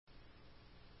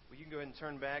You can go ahead and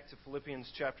turn back to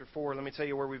Philippians chapter 4. Let me tell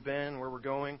you where we've been, where we're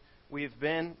going. We've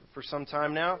been, for some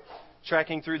time now,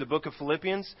 tracking through the book of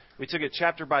Philippians. We took it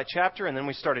chapter by chapter, and then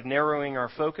we started narrowing our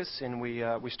focus, and we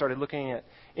started looking at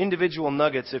individual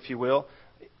nuggets, if you will,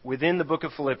 within the book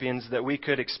of Philippians that we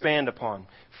could expand upon.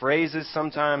 Phrases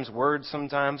sometimes, words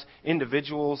sometimes,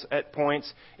 individuals at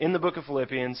points in the book of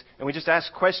Philippians, and we just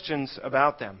asked questions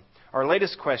about them. Our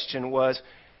latest question was,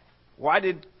 why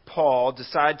did Paul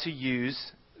decide to use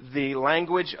the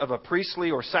language of a priestly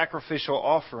or sacrificial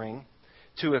offering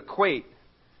to equate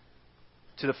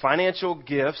to the financial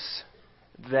gifts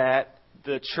that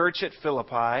the church at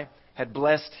Philippi had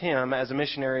blessed him as a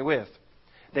missionary with?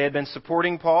 They had been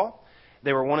supporting Paul.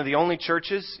 They were one of the only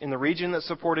churches in the region that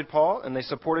supported Paul, and they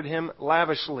supported him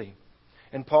lavishly.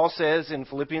 And Paul says in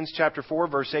Philippians chapter 4,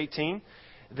 verse 18,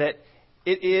 that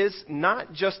it is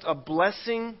not just a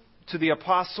blessing to the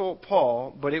Apostle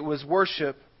Paul, but it was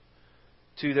worship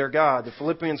to their God. The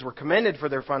Philippians were commended for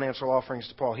their financial offerings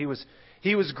to Paul. He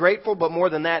was grateful, but more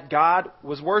than that, God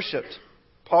was worshipped.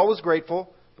 Paul was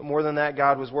grateful, but more than that,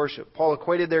 God was worshipped. Paul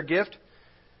equated their gift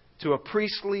to a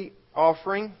priestly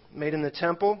offering made in the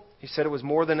temple. He said it was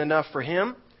more than enough for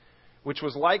him, which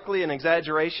was likely an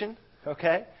exaggeration,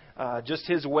 just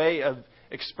his way of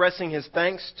expressing his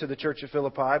thanks to the church of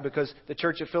Philippi, because the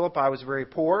church of Philippi was very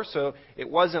poor, so it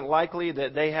wasn't likely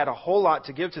that they had a whole lot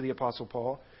to give to the Apostle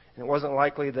Paul, and it wasn't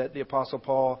likely that the Apostle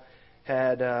Paul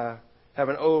had have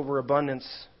an overabundance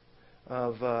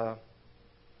of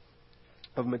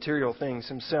material things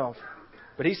himself.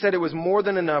 But he said it was more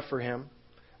than enough for him.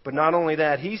 But not only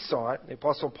that, he saw it, the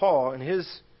Apostle Paul, in his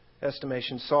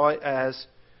estimation, saw it as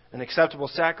an acceptable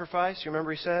sacrifice, you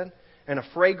remember he said? And a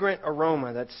fragrant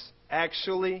aroma that's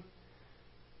actually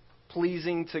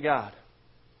pleasing to God.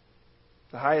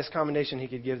 The highest commendation he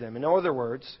could give them. In other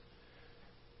words,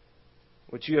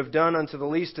 what you have done unto the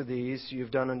least of these, you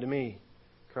have done unto me,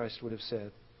 Christ would have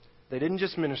said. They didn't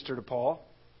just minister to Paul.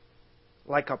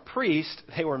 Like a priest,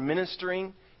 they were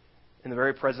ministering in the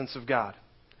very presence of God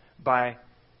by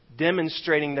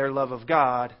demonstrating their love of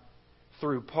God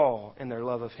through Paul and their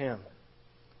love of Him.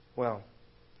 Well,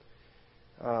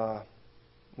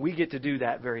 we get to do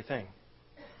that very thing.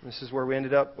 This is where we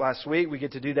ended up last week. We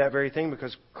get to do that very thing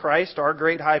because Christ, our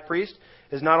great high priest,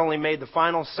 has not only made the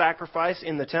final sacrifice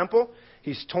in the temple,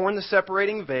 He's torn the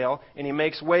separating veil, and He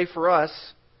makes way for us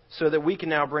so that we can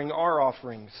now bring our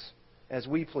offerings as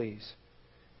we please.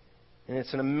 And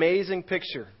it's an amazing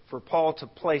picture for Paul to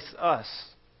place us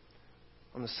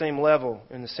on the same level,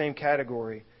 in the same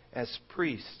category as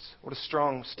priests. What a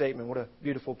strong statement. What a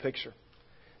beautiful picture.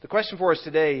 The question for us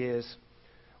today is,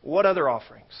 what other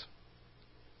offerings?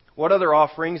 What other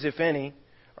offerings, if any,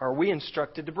 are we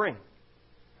instructed to bring?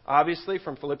 Obviously,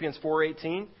 from Philippians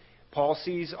 4:18, Paul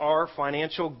sees our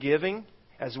financial giving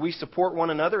as we support one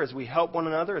another, as we help one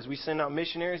another, as we send out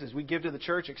missionaries, as we give to the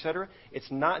church, etc. It's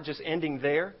not just ending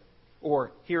there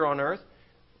or here on earth,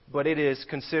 but it is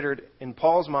considered in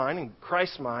Paul's mind, in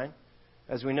Christ's mind,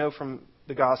 as we know from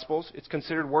the Gospels, it's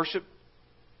considered worship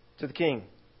to the King.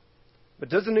 But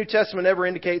does the New Testament ever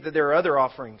indicate that there are other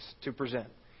offerings to present?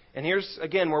 And here's,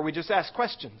 again, where we just ask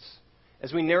questions.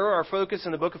 As we narrow our focus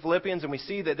in the book of Philippians and we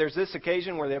see that there's this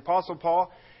occasion where the Apostle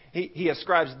Paul, he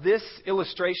ascribes this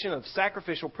illustration of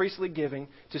sacrificial priestly giving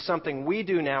to something we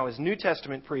do now as New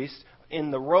Testament priests in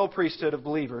the royal priesthood of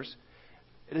believers.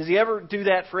 Does he ever do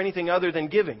that for anything other than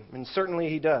giving? And certainly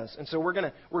he does. And so we're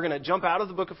going to jump out of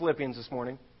the book of Philippians this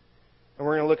morning, and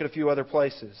we're going to look at a few other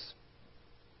places.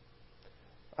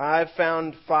 I've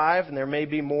found 5, and there may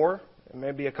be more. There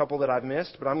may be a couple that I've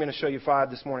missed, but I'm going to show you 5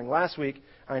 this morning. Last week,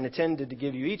 I intended to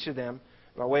give you each of them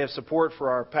by way of support for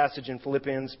our passage in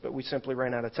Philippians, but we simply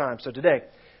ran out of time. So today,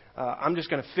 I'm just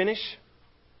going to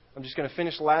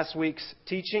finish last week's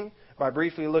teaching by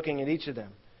briefly looking at each of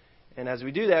them. And as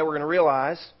we do that, we're going to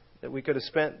realize that we could have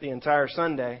spent the entire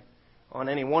Sunday on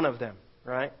any one of them,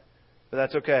 right? But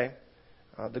that's okay.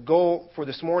 The goal for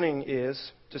this morning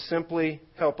is to simply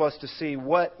help us to see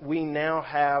what we now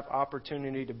have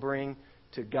opportunity to bring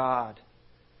to God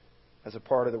as a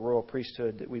part of the royal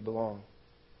priesthood that we belong,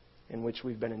 in which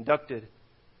we've been inducted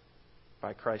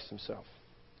by Christ Himself.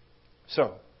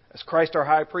 So, as Christ our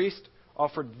high priest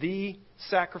offered the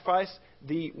sacrifice,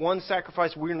 the one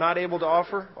sacrifice we're not able to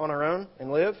offer on our own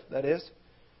and live, that is,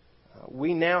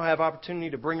 we now have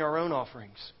opportunity to bring our own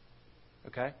offerings.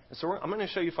 Okay? And so I'm going to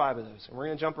show you 5 of those. And we're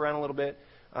going to jump around a little bit.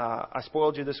 I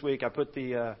spoiled you this week. I put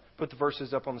the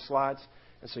verses up on the slides,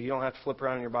 and so you don't have to flip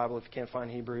around in your Bible if you can't find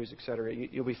Hebrews, etc.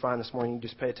 You'll be fine this morning. You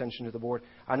just pay attention to the board.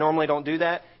 I normally don't do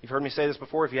that. You've heard me say this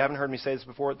before. If you haven't heard me say this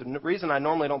before, the reason I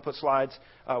normally don't put slides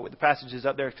with the passages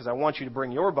up there is because I want you to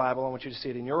bring your Bible. I want you to see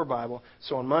it in your Bible.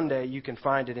 So on Monday, you can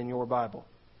find it in your Bible.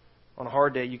 On a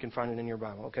hard day, you can find it in your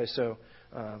Bible. Okay, so,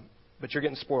 but you're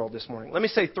getting spoiled this morning. Let me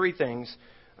say three things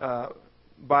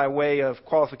by way of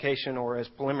qualification or as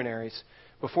preliminaries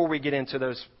before we get into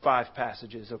those 5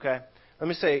 passages, okay? Let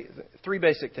me say 3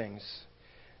 basic things.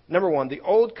 Number 1, the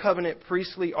Old Covenant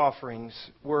priestly offerings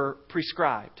were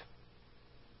prescribed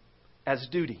as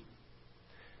duty.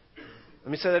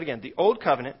 Let me say that again. The Old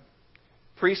Covenant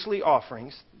priestly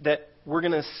offerings that we're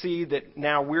going to see that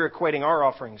now we're equating our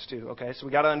offerings to, okay? So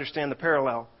we got to understand the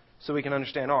parallel so we can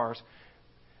understand ours.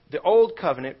 The Old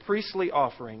Covenant priestly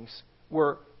offerings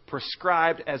were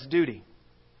prescribed as duty.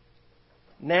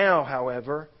 Now,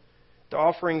 however, the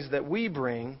offerings that we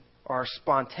bring are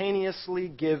spontaneously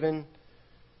given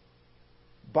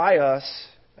by us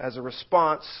as a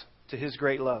response to His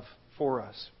great love for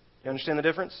us. You understand the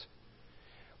difference?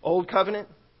 Old Covenant,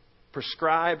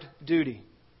 prescribed duty.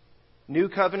 New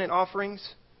Covenant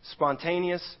offerings,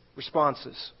 spontaneous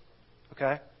responses.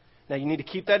 Okay? Now you need to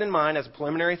keep that in mind as a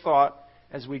preliminary thought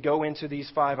as we go into these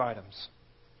 5 items.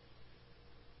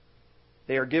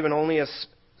 They are given only as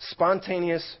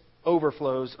spontaneous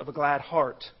overflows of a glad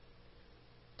heart.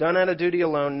 Done out of duty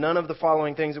alone, none of the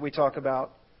following things that we talk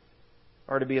about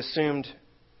are to be assumed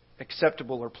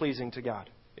acceptable or pleasing to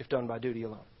God if done by duty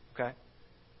alone. Okay?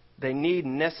 They need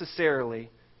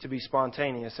necessarily to be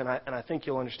spontaneous, and I think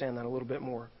you'll understand that a little bit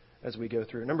more as we go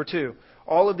through. Number 2,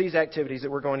 all of these activities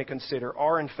that we're going to consider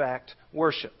are in fact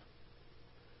worship.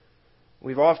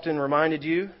 We've often reminded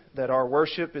you that our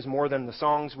worship is more than the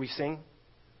songs we sing,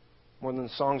 more than the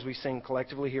songs we sing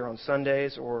collectively here on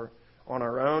Sundays or on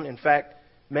our own. In fact,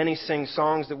 many sing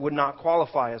songs that would not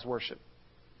qualify as worship.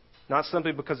 Not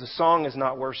simply because the song is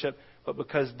not worship, but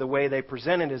because the way they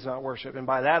present it is not worship. And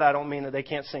by that, I don't mean that they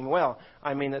can't sing well.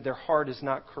 I mean that their heart is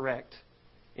not correct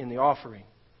in the offering.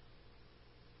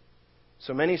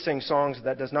 So many sing songs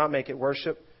that does not make it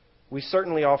worship. We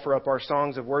certainly offer up our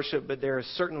songs of worship, but there is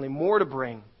certainly more to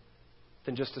bring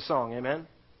than just a song. Amen?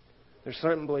 There's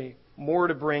certainly more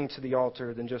to bring to the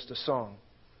altar than just a song.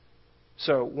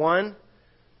 So, 1,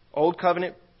 Old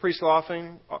Covenant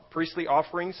priestly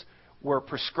offerings were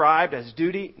prescribed as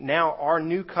duty. Now our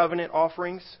New Covenant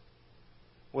offerings,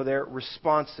 well, they're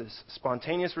responses,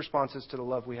 spontaneous responses to the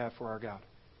love we have for our God.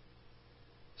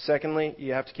 Secondly,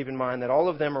 you have to keep in mind that all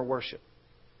of them are worship.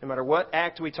 No matter what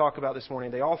act we talk about this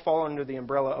morning, they all fall under the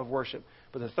umbrella of worship.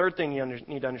 But the third thing you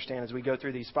need to understand as we go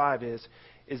through these 5 is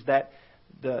that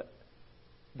the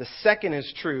second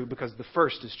is true because the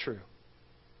first is true.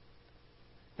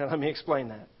 Now let me explain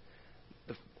that.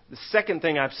 The second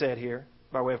thing I've said here,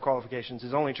 by way of qualifications,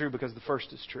 is only true because the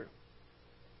first is true.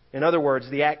 In other words,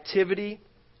 the activity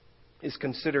is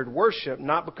considered worship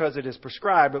not because it is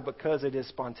prescribed, but because it is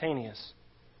spontaneous.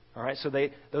 All right, so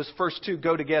those first 2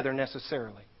 go together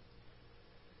necessarily.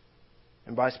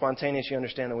 And by spontaneous, you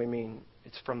understand that we mean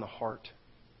it's from the heart.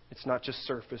 It's not just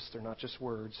surface. They're not just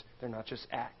words. They're not just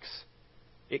acts.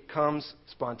 It comes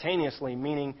spontaneously,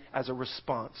 meaning as a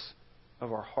response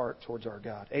of our heart towards our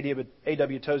God.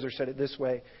 A.W. Tozer said it this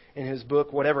way in his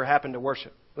book, Whatever Happened to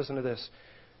Worship. Listen to this.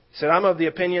 He said, I'm of the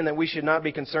opinion that we should not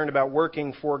be concerned about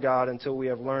working for God until we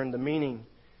have learned the meaning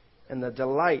and the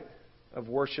delight of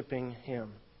worshiping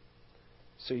Him.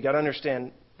 So you got to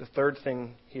understand the third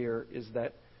thing here is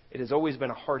that it has always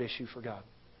been a heart issue for God.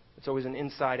 It's always an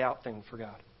inside-out thing for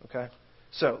God. Okay?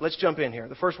 So let's jump in here.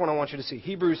 The first one I want you to see,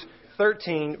 Hebrews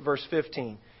 13, verse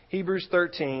 15. Hebrews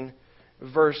 13,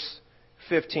 verse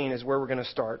 15 is where we're going to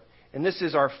start. And this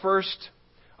is our first,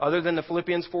 other than the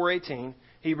Philippians 4:18,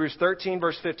 Hebrews 13,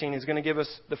 verse 15 is going to give us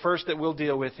the first that we'll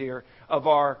deal with here of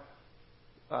our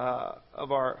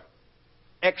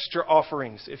extra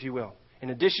offerings, if you will. In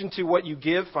addition to what you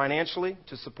give financially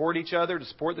to support each other, to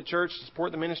support the church, to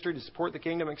support the ministry, to support the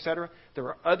kingdom, etc., there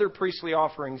are other priestly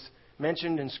offerings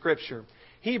mentioned in Scripture.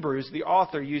 Hebrews, the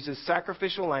author, uses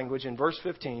sacrificial language in verse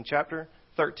 15, chapter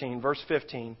 13, verse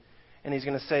 15, and he's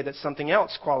going to say that something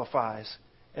else qualifies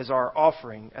as our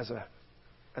offering as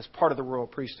part of the royal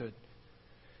priesthood.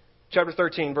 Chapter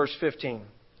 13, verse 15.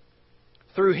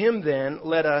 Through Him, then,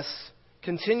 let us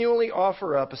continually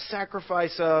offer up a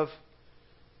sacrifice of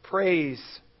praise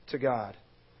to God.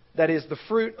 That is the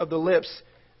fruit of the lips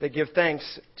that give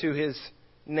thanks to His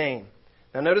name.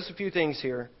 Now notice a few things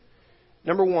here.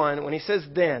 Number 1, when he says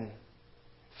then,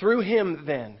 through Him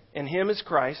then, and Him is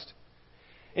Christ,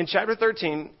 In chapter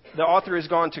 13, the author has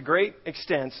gone to great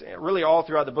extents, really all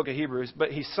throughout the book of Hebrews,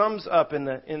 but he sums up in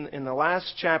the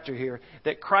last chapter here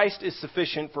that Christ is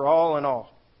sufficient for all in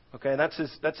all. Okay, that's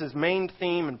his main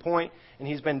theme and point, and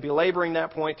he's been belaboring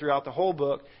that point throughout the whole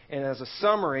book. And as a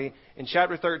summary, in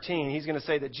chapter 13, he's going to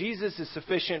say that Jesus is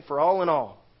sufficient for all in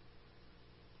all.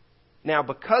 Now,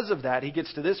 because of that, he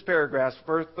gets to this paragraph,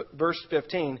 verse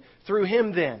 15, through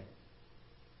him then.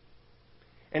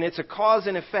 And it's a cause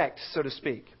and effect, so to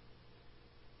speak.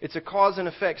 It's a cause and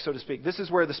effect, so to speak. This is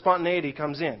where the spontaneity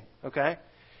comes in, okay?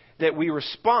 That we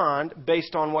respond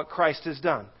based on what Christ has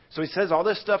done. So he says all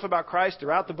this stuff about Christ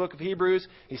throughout the book of Hebrews.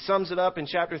 He sums it up in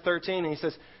chapter 13, and he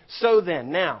says, so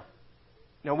then, now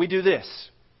we do this,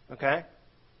 okay?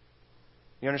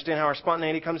 You understand how our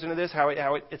spontaneity comes into this? How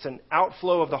it's an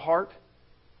outflow of the heart.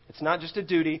 It's not just a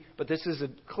duty, but this is a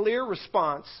clear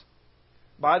response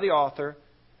by the author,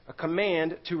 a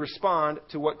command to respond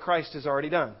to what Christ has already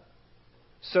done.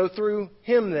 So through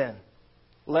him then,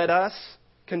 let us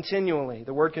continually.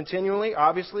 The word continually,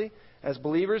 obviously, as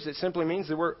believers, it simply means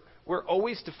that we're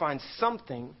always to find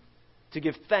something to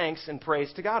give thanks and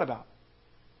praise to God about.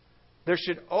 There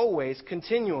should always,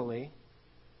 continually,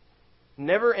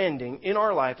 never ending in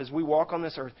our life as we walk on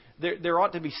this earth, there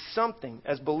ought to be something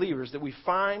as believers that we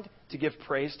find to give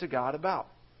praise to God about.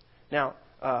 Now,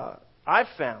 I've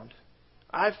found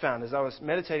as I was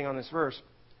meditating on this verse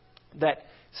that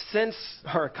since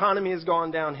our economy has gone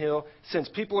downhill, since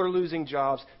people are losing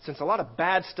jobs, since a lot of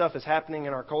bad stuff is happening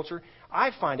in our culture,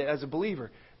 I find it as a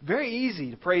believer very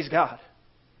easy to praise God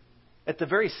at the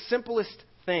very simplest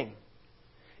thing.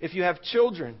 If you have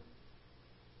children,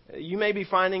 you may be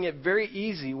finding it very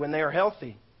easy when they are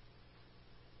healthy.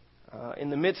 In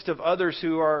the midst of others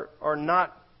who are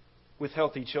not with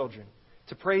healthy children,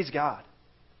 to praise God.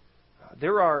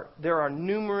 There are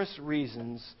numerous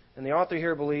reasons, and the author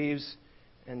here believes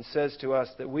and says to us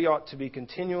that we ought to be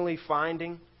continually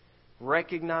finding,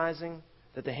 recognizing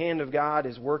that the hand of God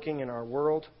is working in our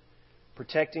world,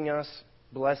 protecting us,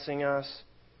 blessing us.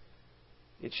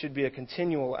 It should be a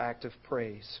continual act of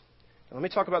praise. Now, let me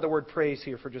talk about the word praise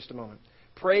here for just a moment.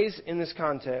 Praise in this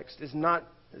context is not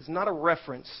a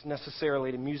reference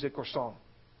necessarily to music or song.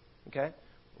 Okay?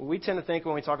 We tend to think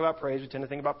when we talk about praise, we tend to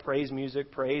think about praise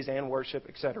music, praise and worship,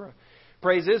 etc.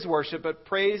 Praise is worship, but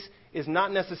praise is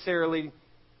not necessarily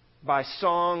by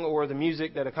song or the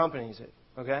music that accompanies it.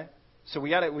 Okay? So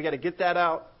we got to get that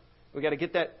out. We got to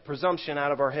get that presumption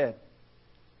out of our head.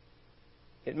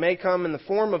 It may come in the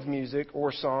form of music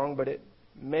or song, but it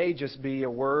may just be a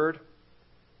word,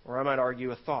 or I might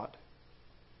argue a thought.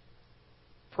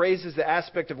 Praise is the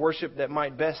aspect of worship that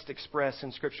might best express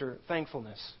in Scripture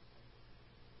thankfulness.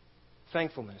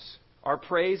 Thankfulness. Our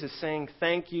praise is saying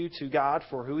thank you to God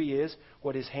for who He is,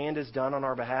 what His hand has done on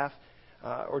our behalf,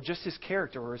 or just His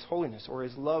character or His holiness or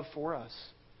His love for us.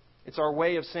 It's our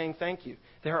way of saying thank you.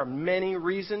 There are many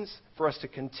reasons for us to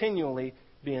continually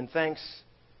be in thanks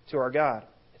to our God.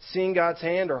 It's seeing God's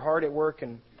hand or heart at work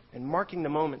and marking the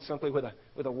moment simply with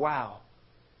a wow,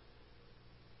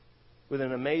 with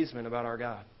an amazement about our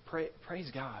God.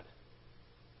 Praise God.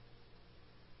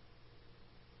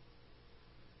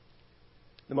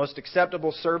 The most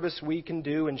acceptable service we can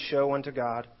do and show unto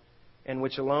God, and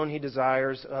which alone He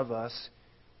desires of us,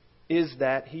 is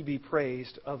that He be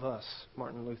praised of us,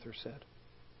 Martin Luther said.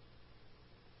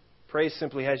 Praise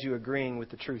simply has you agreeing with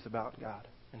the truth about God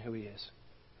and who He is.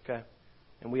 Okay?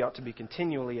 And we ought to be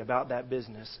continually about that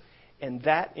business. And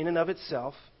that, in and of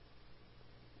itself,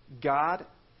 God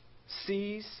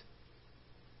sees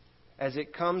as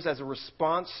it comes as a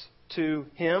response to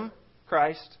Him,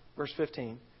 Christ, verse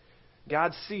 15.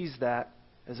 God sees that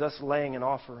as us laying an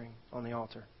offering on the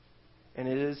altar. And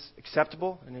it is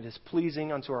acceptable and it is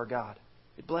pleasing unto our God.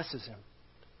 It blesses Him.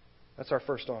 That's our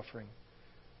first offering.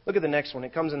 Look at the next one.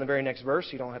 It comes in the very next verse.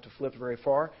 You don't have to flip very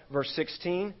far. Verse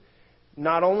 16.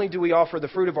 Not only do we offer the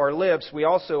fruit of our lips, we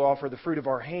also offer the fruit of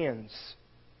our hands.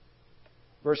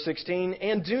 Verse 16.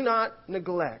 And do not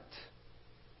neglect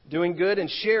doing good and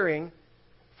sharing,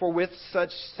 for with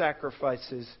such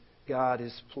sacrifices God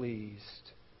is pleased.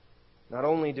 Not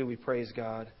only do we praise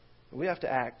God, but we have to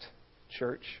act,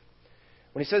 church.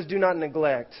 When he says do not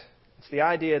neglect, it's the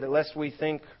idea that lest we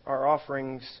think our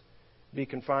offerings be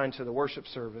confined to the worship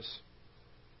service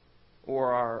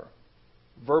or our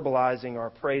verbalizing our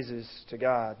praises to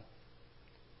God,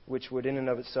 which would in and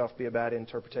of itself be a bad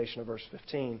interpretation of verse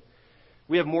 15.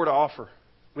 We have more to offer.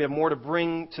 We have more to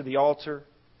bring to the altar,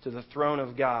 to the throne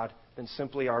of God, than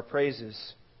simply our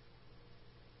praises.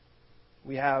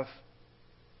 We have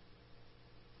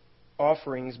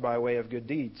offerings by way of good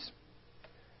deeds.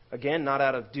 Again, not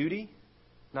out of duty,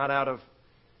 not out of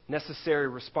necessary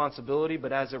responsibility,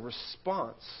 but as a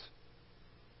response.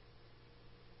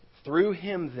 Through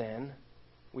Him, then,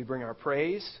 we bring our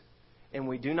praise, and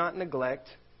we do not neglect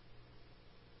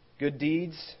good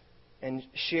deeds and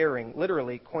sharing.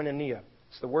 Literally, koinonia.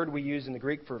 It's the word we use in the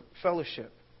Greek for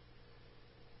fellowship.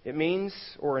 It means,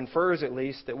 or infers at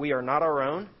least, that we are not our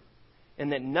own,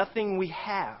 and that nothing we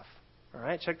have, all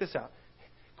right, check this out.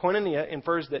 Koinonia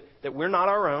infers that we're not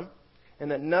our own, and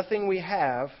that nothing we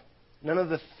have, none of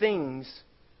the things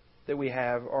that we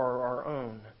have are our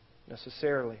own,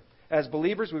 necessarily. As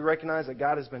believers, we recognize that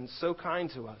God has been so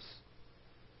kind to us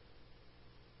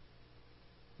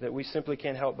that we simply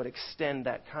can't help but extend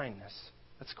that kindness.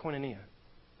 That's koinonia.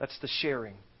 That's the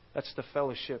sharing. That's the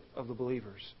fellowship of the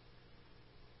believers.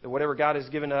 That whatever God has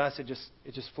given to us, it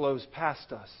just flows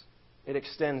past us. It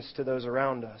extends to those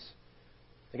around us.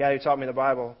 The guy who taught me the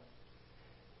Bible,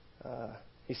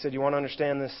 he said, you want to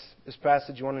understand this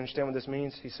passage? You want to understand what this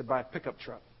means? He said, buy a pickup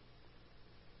truck.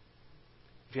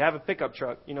 If you have a pickup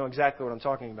truck, you know exactly what I'm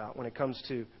talking about when it comes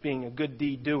to being a good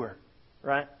deed doer,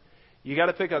 right? You got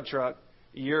a pickup truck,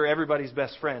 you're everybody's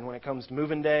best friend when it comes to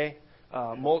moving day,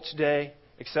 mulch day,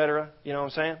 etc. You know what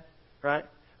I'm saying? Right?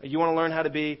 You want to learn how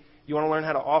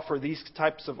to offer these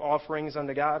types of offerings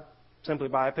unto God? Simply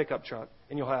buy a pickup truck,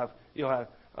 and you'll have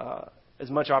as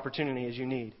much opportunity as you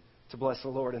need to bless the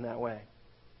Lord in that way.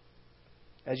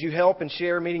 As you help and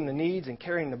share meeting the needs and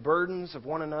carrying the burdens of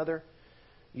one another,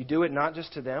 you do it not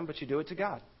just to them, but you do it to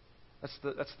God. That's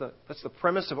the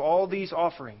premise of all these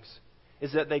offerings,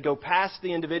 is that they go past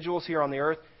the individuals here on the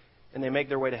earth and they make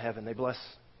their way to heaven. They bless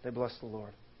the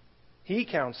Lord. He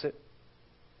counts it.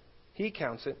 He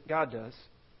counts it. God does.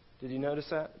 Did you notice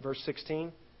that? Verse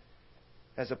 16.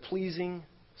 As a pleasing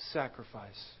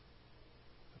sacrifice.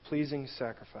 A pleasing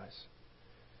sacrifice.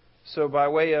 So by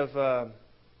way of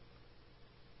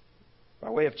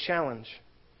challenge,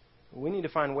 we need to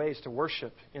find ways to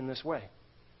worship in this way.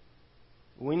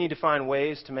 We need to find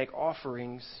ways to make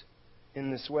offerings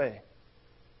in this way.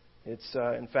 It's,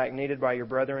 in fact, needed by your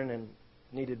brethren and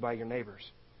needed by your neighbors.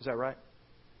 Is that right?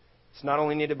 It's not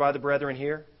only needed by the brethren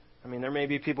here. I mean, there may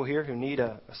be people here who need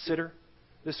a sitter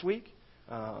this week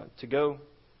to go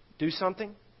do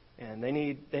something, and they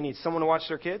need someone to watch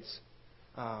their kids.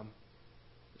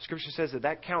 Scripture says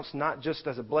that counts not just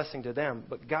as a blessing to them,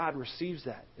 but God receives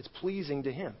that. It's pleasing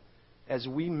to Him as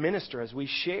we minister, as we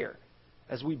share,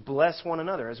 as we bless one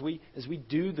another, as we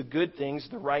do the good things,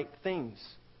 the right things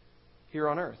here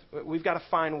on earth. We've got to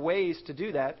find ways to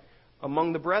do that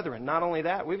among the brethren. Not only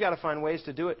that, we've got to find ways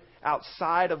to do it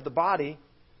outside of the body,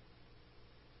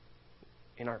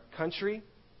 in our country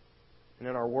and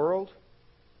in our world.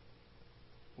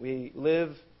 We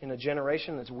live in a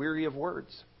generation that's weary of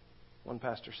words, one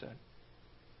pastor said.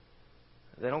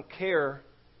 They don't care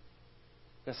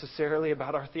necessarily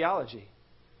about our theology,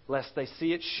 lest they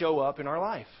see it show up in our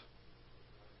life.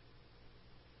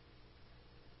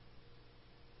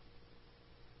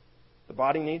 The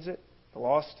body needs it. The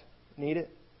lost need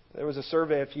it. There was a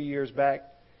survey a few years back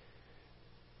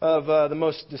of the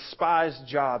most despised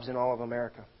jobs in all of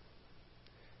America.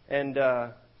 And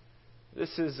this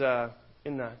is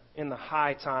in the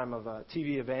high time of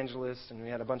TV evangelists, and we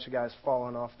had a bunch of guys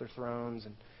falling off their thrones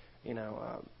and,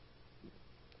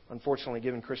 unfortunately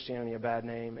giving Christianity a bad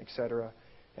name, etc.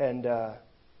 And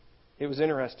it was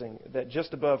interesting that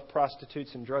just above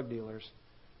prostitutes and drug dealers,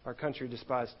 our country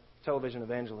despised television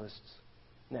evangelists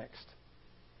next.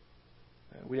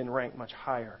 We didn't rank much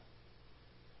higher.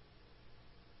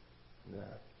 The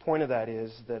point of that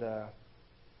is that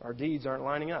our deeds aren't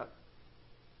lining up.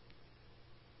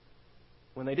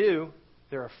 When they do,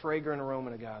 they're a fragrant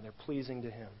aroma to God. They're pleasing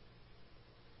to Him.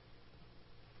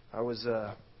 I was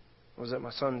at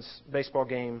my son's baseball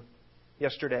game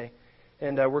yesterday,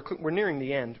 and we're nearing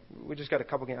the end. We just got a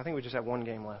couple games. I think we just have one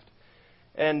game left.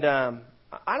 And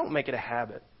I don't make it a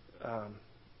habit.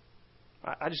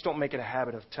 I just don't make it a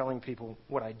habit of telling people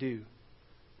what I do,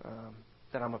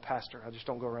 that I'm a pastor. I just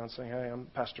don't go around saying, hey, I'm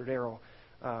Pastor Darrell.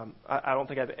 I don't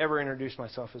think I've ever introduced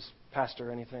myself as pastor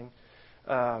or anything.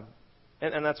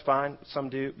 And that's fine. Some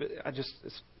do. But I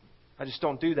just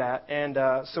don't do that. And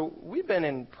so we've been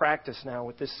in practice now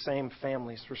with this same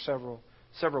families for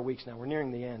several weeks now. We're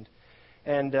nearing the end.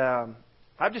 And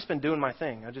I've just been doing my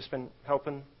thing. I've just been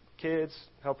helping kids,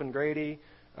 helping Grady,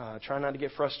 trying not to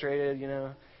get frustrated,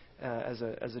 as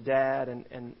a dad.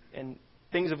 And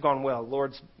things have gone well.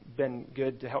 Lord's been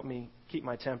good to help me keep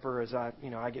my temper as I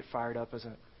get fired up as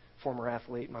a former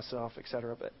athlete myself,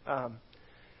 etc. But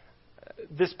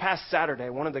this past Saturday,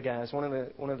 one of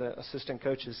the assistant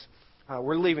coaches,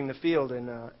 we're leaving the field,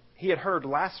 and he had heard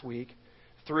last week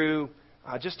through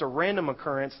just a random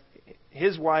occurrence.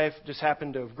 his wife just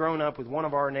happened to have grown up with one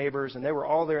of our neighbors, and they were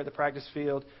all there at the practice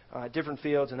field, different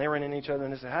fields, and they ran into each other,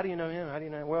 and they said, how do you know him? How do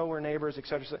you know? Well, we're neighbors, et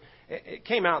cetera. So it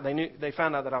came out. They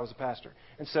found out that I was a pastor.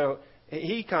 And so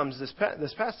he comes this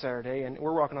past Saturday, and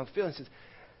we're walking on the field, and says,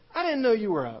 I didn't know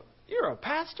you're a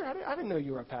pastor. I didn't know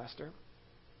you were a pastor.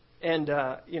 And,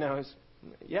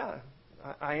 yeah,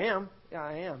 I am. Yeah,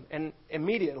 I am. And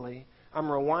immediately, I'm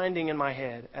rewinding in my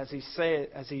head as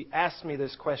he asked me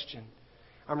this question.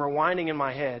 I'm rewinding in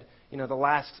my head, the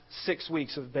last 6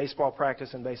 weeks of baseball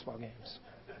practice and baseball games.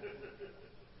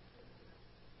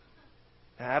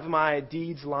 Have my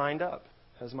deeds lined up?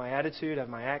 Has my attitude, have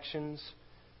my actions,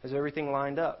 has everything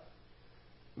lined up?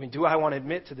 I mean, do I want to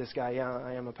admit to this guy, yeah,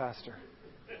 I am a pastor?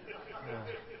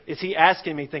 Is he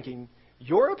asking me thinking,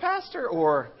 you're a pastor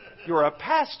or you're a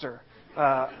pastor?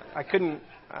 I couldn't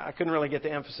really get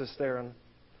the emphasis there on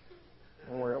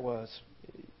where it was.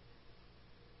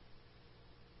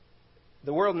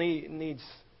 The world needs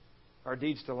our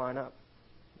deeds to line up.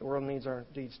 The world needs our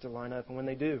deeds to line up, and when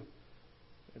they do,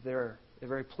 they're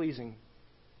very pleasing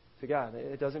to God.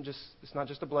 It's not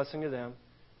just a blessing to them;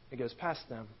 it goes past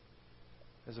them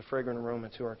as a fragrant aroma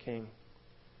to our King.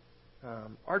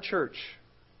 Our church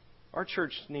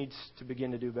needs to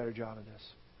begin to do a better job of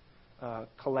this,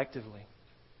 collectively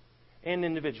and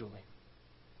individually.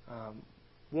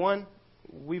 One,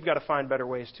 we've got to find better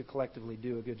ways to collectively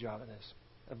do a good job of this,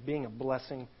 of being a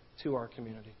blessing to our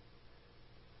community.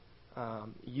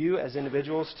 You, as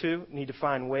individuals, too, need to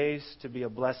find ways to be a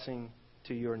blessing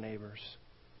to your neighbors.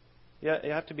 Yeah,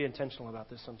 you have to be intentional about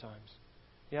this sometimes.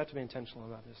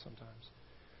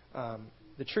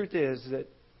 The truth is that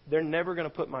they're never going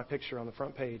to put my picture on the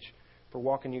front page for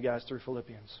walking you guys through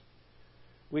Philippians.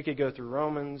 We could go through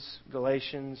Romans,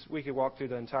 Galatians. We could walk through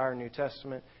the entire New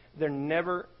Testament. They're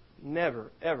never,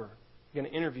 ever going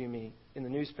to interview me in the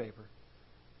newspaper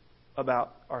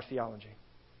about our theology.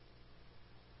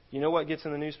 You know what gets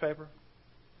in the newspaper?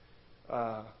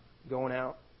 Going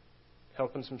out,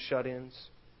 helping some shut-ins,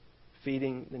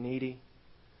 feeding the needy,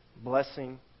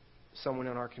 blessing someone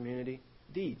in our community.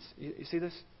 Deeds. You see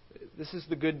this? This is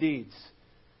the good deeds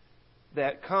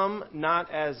that come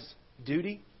not as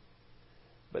duty,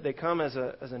 but they come as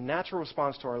a natural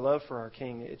response to our love for our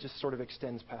King. It just sort of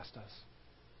extends past us.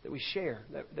 That we share,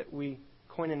 that we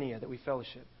koinonia, that we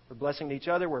fellowship. We're blessing to each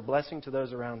other. We're blessing to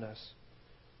those around us.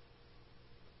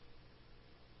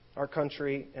 Our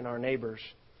country and our neighbors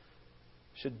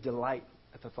should delight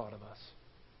at the thought of us.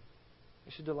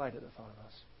 They should delight at the thought of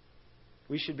us.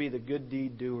 We should be the good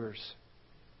deed doers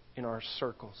in our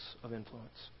circles of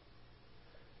influence.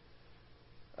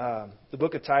 The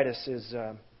book of Titus is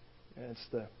it's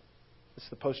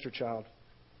the poster child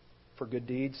for good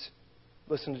deeds.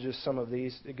 Listen to just some of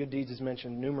these. The good deeds is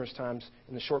mentioned numerous times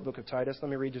in the short book of Titus. Let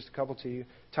me read just a couple to you.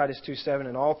 Titus 2:7,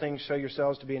 in all things show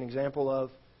yourselves to be an example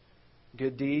of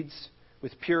good deeds,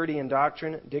 with purity and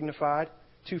doctrine, dignified.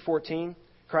 2:14,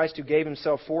 Christ who gave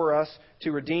himself for us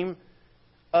to redeem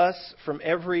us from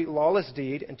every lawless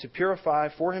deed and to purify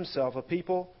for himself a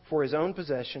people for his own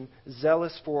possession,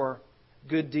 zealous for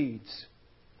good deeds.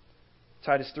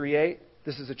 Titus 3:8,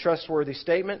 this is a trustworthy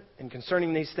statement, and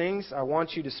concerning these things I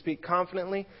want you to speak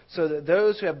confidently so that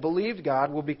those who have believed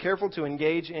God will be careful to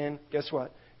engage in, guess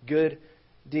what? Good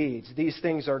deeds. These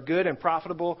things are good and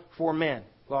profitable for men,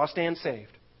 lost and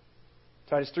saved.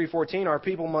 Titus 3:14, our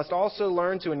people must also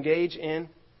learn to engage in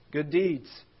good deeds,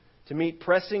 to meet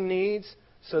pressing needs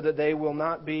so that they will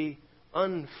not be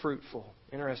unfruitful.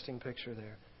 Interesting picture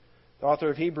there. The author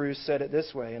of Hebrews said it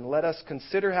this way, and let us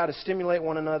consider how to stimulate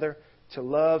one another to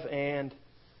love and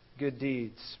good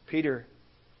deeds. Peter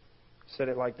said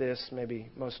it like this, maybe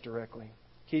most directly.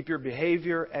 Keep your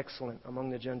behavior excellent among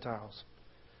the Gentiles,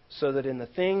 so that in the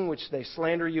thing which they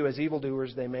slander you as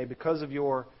evildoers, they may, because of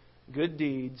your good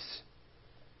deeds,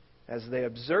 as they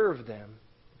observe them,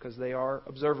 because they are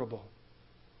observable,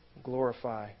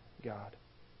 glorify God.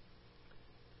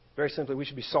 Very simply, we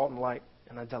should be salt and light,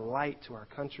 and a delight to our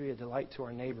country, a delight to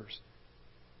our neighbors.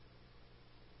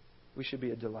 We should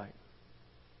be a delight.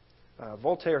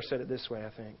 Voltaire said it this way, I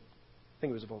think. I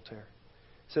think it was Voltaire.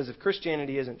 It says, if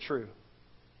Christianity isn't true,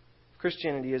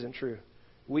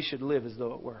 we should live as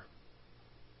though it were.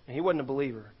 And he wasn't a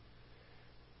believer.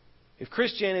 If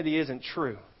Christianity isn't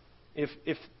true, if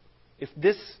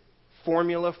this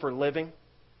formula for living,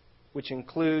 which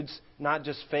includes not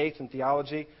just faith and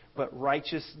theology, but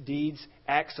righteous deeds,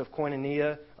 acts of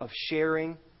koinonia, of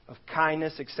sharing, of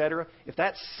kindness, etc., if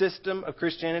that system of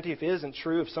Christianity, if it isn't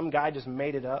true, if some guy just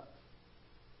made it up,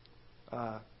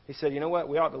 he said, you know what?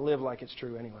 We ought to live like it's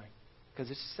true anyway.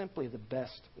 Because it's simply the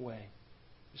best way.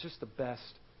 It's just the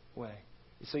best way.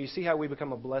 So you see how we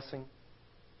become a blessing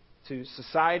to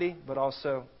society, but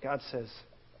also God says,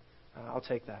 I'll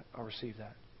take that. I'll receive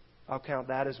that. I'll count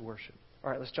that as worship. All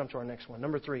right, let's jump to our next one.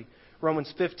 Number 3,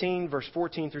 Romans 15, verse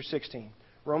 14 through 16.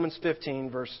 Romans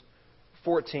 15, verse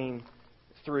 14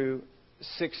 through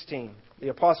 16. The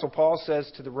Apostle Paul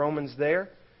says to the Romans there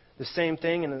the same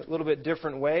thing in a little bit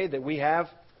different way, that we have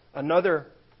another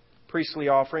priestly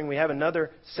offering. We have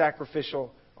another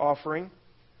sacrificial offering.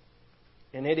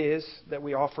 And it is that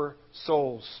we offer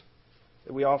souls.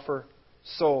 That we offer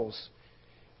souls.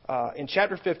 In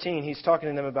chapter 15, he's talking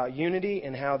to them about unity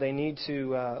and how they need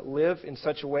to live in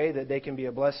such a way that they can be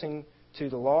a blessing to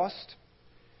the lost,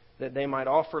 that they might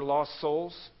offer lost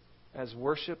souls as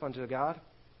worship unto God.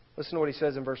 Listen to what he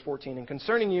says in verse 14. And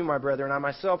concerning you, my brethren, I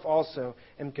myself also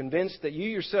am convinced that you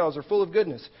yourselves are full of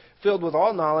goodness, filled with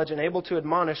all knowledge, and able to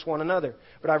admonish one another.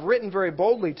 But I've written very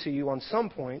boldly to you on some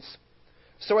points,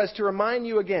 so as to remind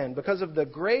you again, because of the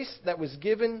grace that was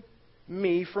given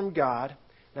me from God.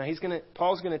 Now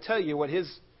Paul's going to tell you what his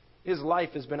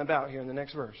life has been about here in the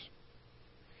next verse.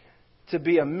 To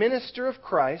be a minister of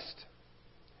Christ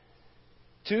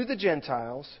to the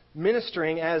Gentiles,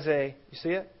 ministering as you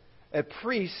see it? A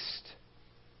priest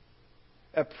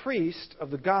of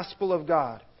the gospel of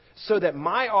God, so that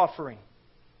my offering,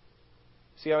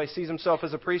 see how he sees himself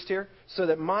as a priest here? So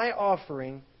that my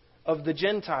offering of the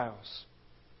Gentiles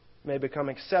may become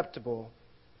acceptable,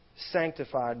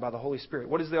 sanctified by the Holy Spirit.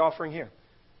 What is the offering here?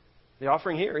 The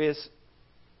offering here it's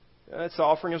the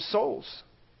offering of souls.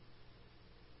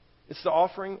 It's the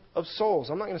offering of souls.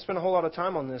 I'm not going to spend a whole lot of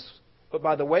time on this, but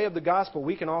by the way of the gospel,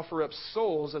 we can offer up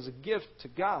souls as a gift to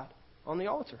God on the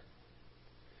altar.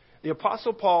 The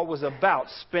Apostle Paul was about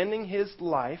spending his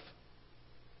life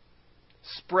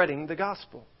spreading the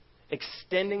gospel,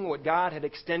 extending what God had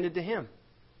extended to him.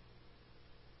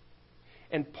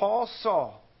 And Paul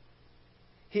saw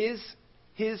his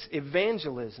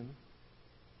evangelism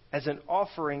as an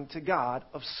offering to God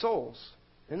of souls.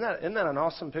 Isn't that an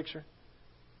awesome picture?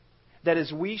 That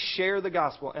as we share the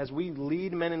gospel, as we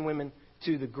lead men and women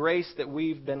to the grace that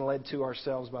we've been led to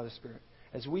ourselves by the Spirit,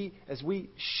 as we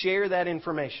share that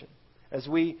information, as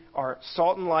we are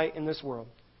salt and light in this world,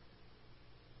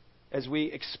 as we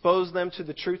expose them to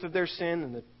the truth of their sin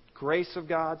and the grace of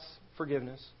God's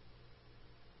forgiveness,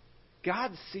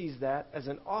 God sees that as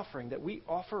an offering, that we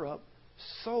offer up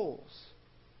souls.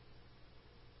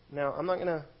 Now, I'm not going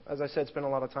to, as I said, spend a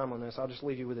lot of time on this. I'll just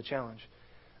leave you with a challenge.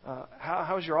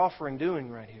 How's your offering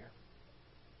doing right here?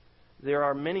 There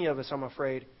are many of us, I'm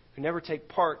afraid, who never take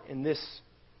part in this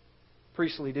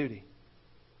priestly duty,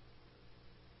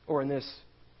 or in this,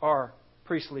 our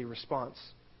priestly response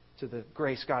to the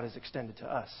grace God has extended to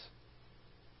us.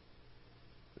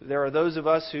 There are those of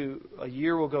us who a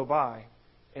year will go by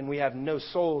and we have no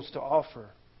souls to offer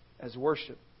as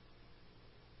worship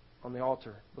on the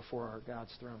altar before our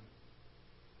God's throne.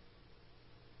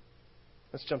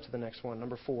 Let's jump to the next one,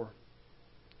 number 4.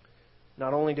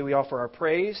 Not only do we offer our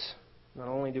praise, not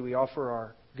only do we offer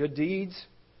our good deeds,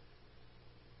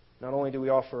 not only do we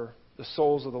offer the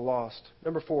souls of the lost.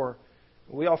 Number 4,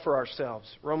 we offer ourselves.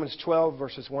 Romans 12,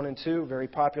 verses 1 and 2, very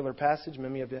popular passage.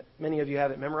 Many of you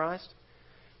have it memorized.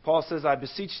 Paul says, I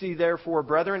beseech thee therefore,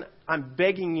 brethren, I'm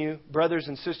begging you, brothers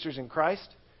and sisters in Christ,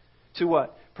 to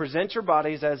what? Present your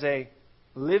bodies as a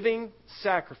living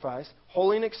sacrifice,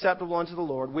 holy and acceptable unto the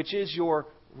Lord, which is your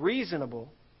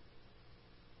reasonable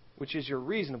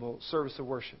service of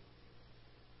worship.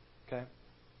 Okay?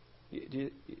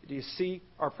 Do you see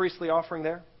our priestly offering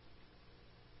there?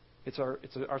 It's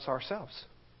ourselves.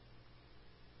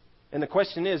 And the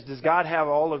question is, does God have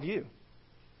all of you?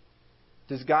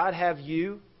 Does God have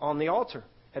you on the altar?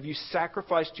 Have you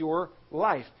sacrificed your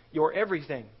life, your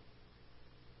everything?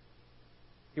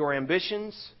 Your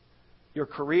ambitions, your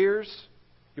careers,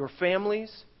 your families,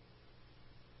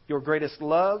 your greatest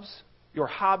loves, your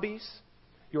hobbies,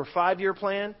 your 5-year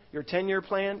plan, your 10-year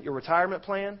plan, your retirement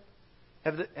plan?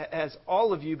 Has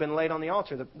all of you been laid on the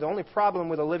altar? The only problem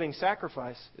with a living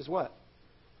sacrifice is what?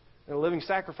 The living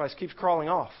sacrifice keeps crawling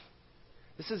off.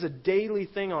 This is a daily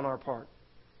thing on our part.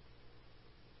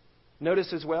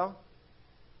 Notice as well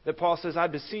that Paul says, I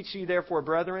beseech you therefore,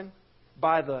 brethren,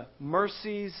 by the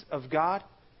mercies of God.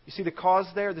 You see the cause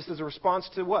there? This is a response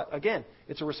to what? Again,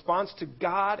 it's a response to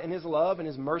God and His love and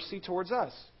His mercy towards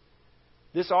us.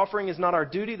 This offering is not our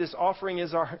duty. This offering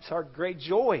is our great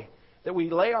joy, that we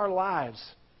lay our lives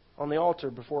on the altar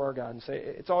before our God and say,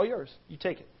 it's all yours. You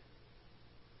take it.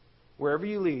 Wherever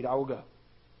you lead, I will go.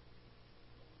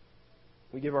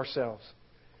 We give ourselves.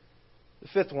 The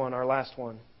 5th one, our last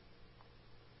one.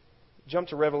 Jump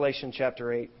to Revelation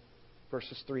chapter 8,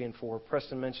 verses 3 and 4.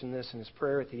 Preston mentioned this in his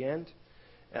prayer at the end.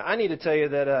 I need to tell you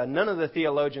that none of the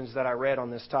theologians that I read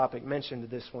on this topic mentioned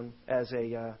this one as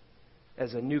a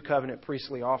new covenant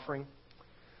priestly offering.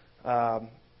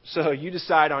 So you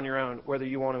decide on your own whether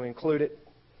you want to include it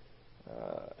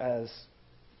as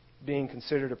being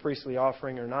considered a priestly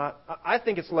offering or not. I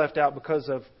think it's left out because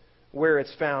of where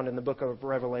it's found in the book of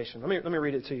Revelation. Let me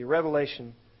read it to you.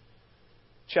 Revelation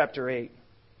chapter 8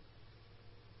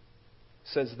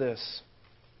 says this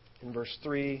in verse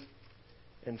 3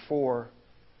 and 4.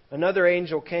 Another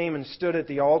angel came and stood at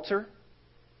the altar.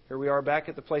 Here we are back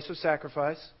at the place of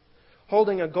sacrifice,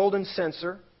 holding a golden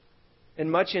censer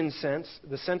and much incense.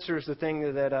 The censer is the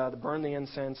thing that burned the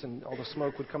incense, and all the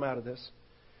smoke would come out of this.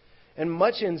 And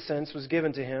much incense was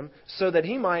given to him, so that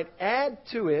he might add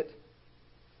it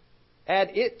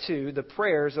to the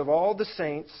prayers of all the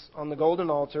saints on the golden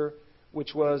altar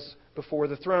which was before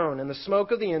the throne. And the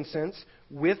smoke of the incense,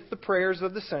 with the prayers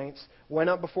of the saints, went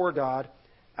up before God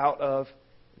out of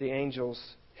the angel's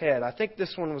head. I think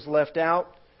this one was left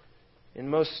out in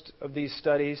most of these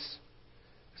studies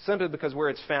simply because where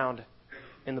it's found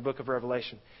in the book of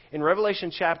Revelation. In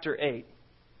Revelation chapter 8,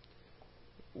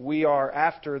 we are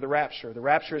after the rapture. The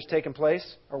rapture has taken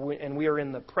place, and we are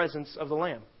in the presence of the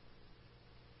Lamb.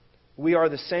 We are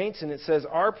the saints, and it says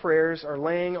our prayers are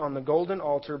laying on the golden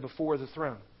altar before the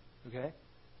throne. Okay?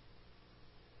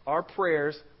 Our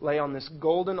prayers lay on this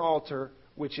golden altar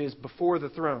which is before the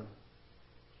throne.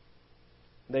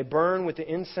 They burn with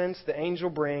the incense the angel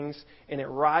brings, and it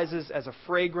rises as a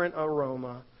fragrant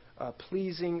aroma, a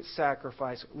pleasing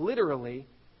sacrifice, literally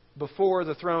before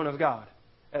the throne of God,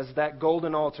 as that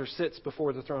golden altar sits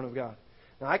before the throne of God.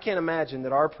 Now, I can't imagine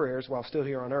that our prayers, while still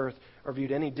here on earth, are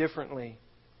viewed any differently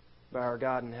by our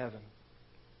God in heaven.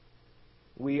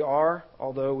 We are,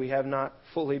 although we have not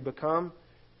fully become,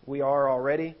 we are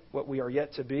already what we are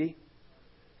yet to be.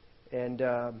 And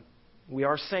we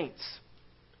are saints.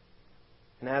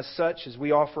 And as such, as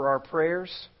we offer our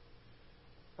prayers,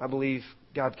 I believe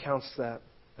God counts that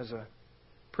as a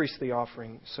priestly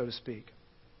offering, so to speak.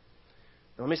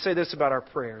 Now, let me say this about our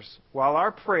prayers. While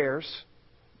our prayers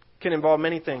can involve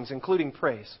many things, including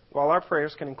praise,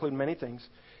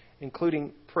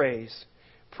 including praise,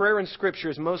 prayer in Scripture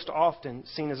is most often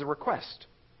seen as a request.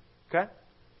 Okay?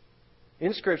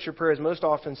 In Scripture, prayer is most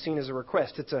often seen as a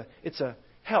request. It's a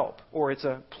help, or it's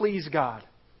a please God.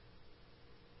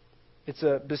 It's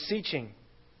a beseeching.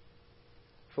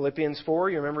 Philippians 4,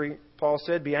 you remember Paul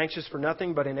said, be anxious for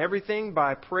nothing, but in everything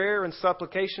by prayer and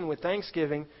supplication with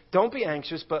thanksgiving. Don't be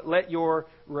anxious, but let your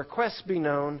requests be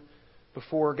known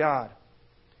before God.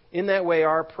 In that way,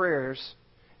 our prayers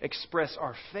express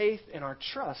our faith and our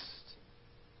trust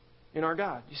in our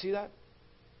God. You see that?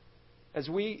 As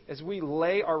we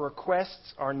lay our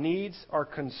requests, our needs, our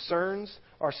concerns,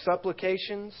 our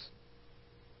supplications,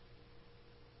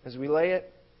 as we lay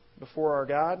it before our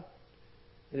God,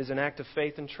 it is an act of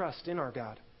faith and trust in our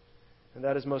God. And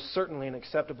that is most certainly an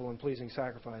acceptable and pleasing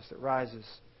sacrifice that rises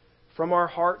from our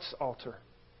heart's altar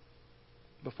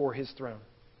before His throne.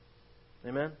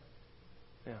 Amen?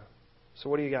 Yeah. So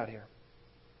what do you got here?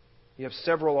 You have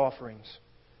several offerings.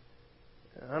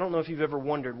 I don't know if you've ever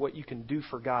wondered what you can do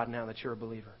for God now that you're a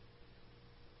believer.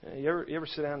 You ever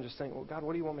sit down and just think, well, God,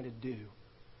 what do you want me to do?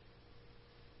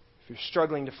 If you're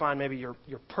struggling to find maybe your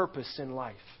purpose in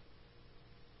life.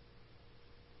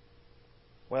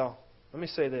 Well, let me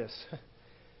say this.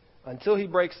 Until He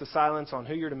breaks the silence on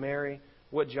who you're to marry,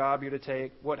 what job you're to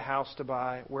take, what house to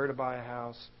buy, where to buy a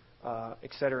house,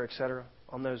 etc.,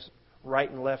 on those right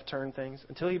and left turn things,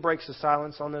 until He breaks the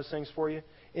silence on those things for you,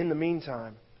 in the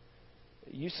meantime,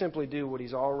 you simply do what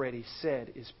He's already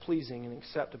said is pleasing and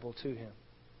acceptable to Him.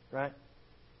 Right?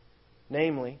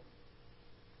 Namely,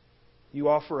 you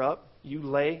offer up, you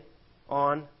lay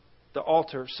on the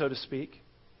altar, so to speak,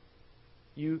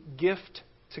 you gift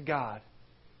to God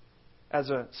as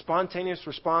a spontaneous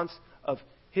response of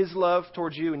His love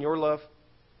towards you and your love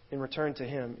in return to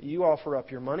Him. You offer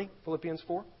up your money, Philippians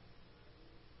 4,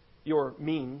 your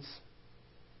means.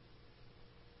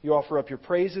 You offer up your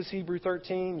praises, Hebrew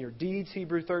 13, your deeds,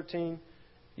 Hebrew 13,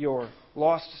 your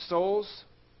lost souls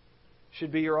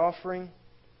should be your offering,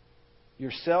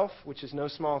 yourself, which is no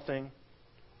small thing,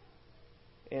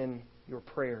 and your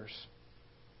prayers.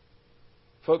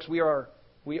 Folks, we are,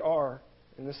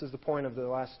 and this is the point of the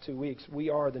last 2 weeks,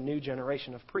 we are the new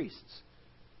generation of priests.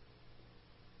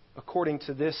 According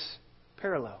to this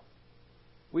parallel,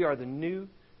 we are the new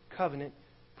covenant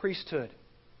priesthood.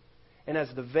 And as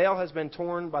the veil has been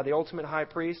torn by the ultimate high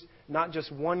priest, not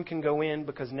just one can go in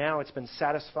because now it's been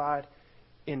satisfied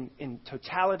in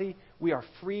totality, we are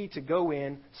free to go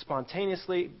in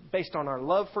spontaneously based on our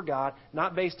love for God,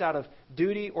 not based out of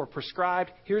duty or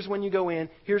prescribed. Here's when you go in.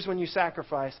 Here's when you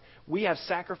sacrifice. We have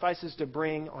sacrifices to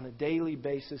bring on a daily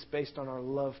basis based on our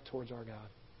love towards our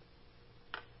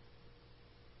God.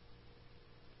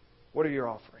 What are your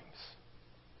offerings?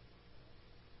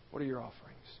 What are your offerings?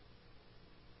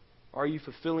 Are you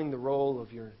fulfilling the role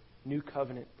of your new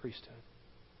covenant priesthood?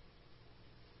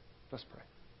 Let's pray.